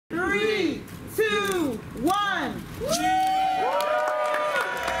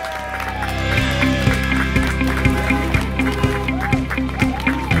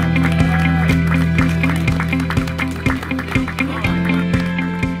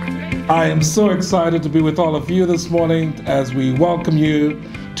I am so excited to be with all of you this morning as we welcome you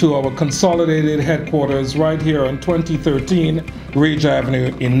to our consolidated headquarters right here on 2013 Ridge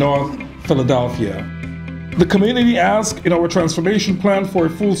Avenue in North Philadelphia. The community asked in our transformation plan for a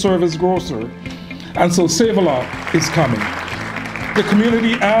full-service grocer, and so Save-A-Lot is coming. The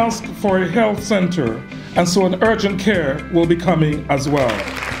community asked for a health center, and so an urgent care will be coming as well.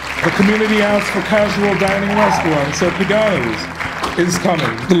 The community asked for casual dining restaurants, so Pagano's is coming.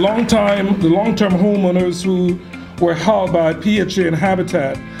 The long-term homeowners who were held by PHA and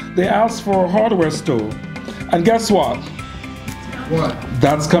Habitat, they asked for a hardware store. And guess what? What?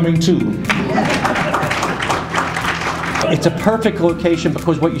 That's coming too. It's a perfect location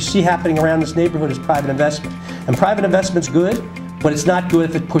because what you see happening around this neighborhood is private investment. And private investment's good, but it's not good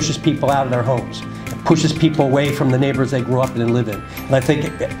if it pushes people out of their homes. It pushes people away from the neighborhoods they grew up in and live in. And I think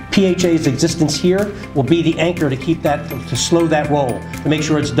PHA's existence here will be the anchor to keep that, to slow that roll, to make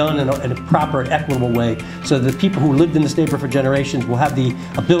sure it's done in a proper and equitable way, so that the people who lived in this neighborhood for generations will have the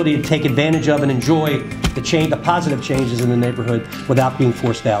ability to take advantage of and enjoy the positive changes in the neighborhood without being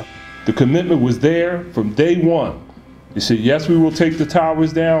forced out. The commitment was there from day one. They said, yes, we will take the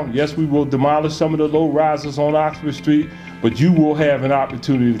towers down. Yes, we will demolish some of the low rises on Oxford Street, but you will have an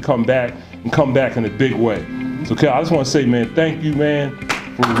opportunity to come back and come back in a big way. So, Cal, I just want to say, man, thank you, man,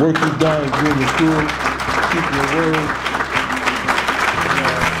 for the work you've done, doing the tour, keeping your word.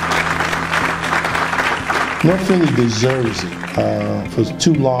 North Philly deserves it. For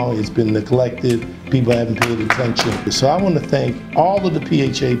too long, it's been neglected. People haven't paid attention. So I want to thank all of the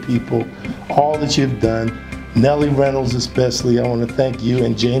PHA people, all that you've done. Nellie Reynolds especially, I want to thank you,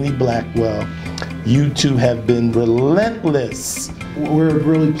 and Janie Blackwell. You two have been relentless. We're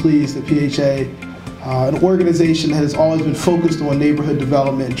really pleased that PHA, an organization that has always been focused on neighborhood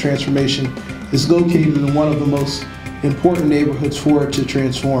development and transformation, is located in one of the most important neighborhoods for it to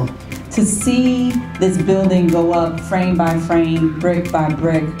transform. To see this building go up frame by frame, brick by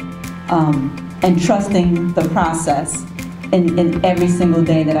brick, and trusting the process, and every single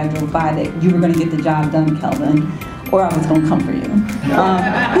day that I drove by that you were going to get the job done, Kelvin, or I was going to come for you.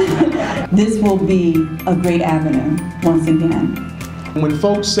 This will be a great avenue once again. When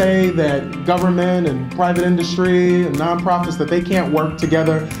folks say that government and private industry and nonprofits, that they can't work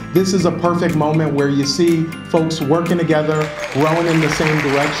together, this is a perfect moment where you see folks working together, rowing in the same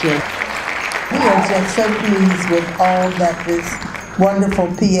direction. We are just so pleased with all that this wonderful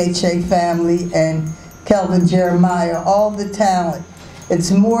PHA family and Kelvin Jeremiah, all the talent. It's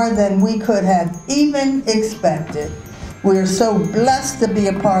more than we could have even expected. We're so blessed to be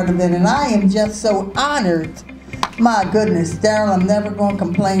a part of it, and I am just so honored. My goodness, Daryl, I'm never going to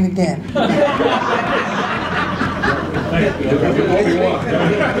complain again.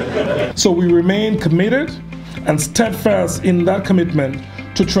 So we remain committed and steadfast in that commitment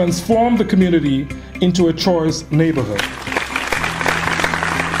to transform the community into a choice neighborhood.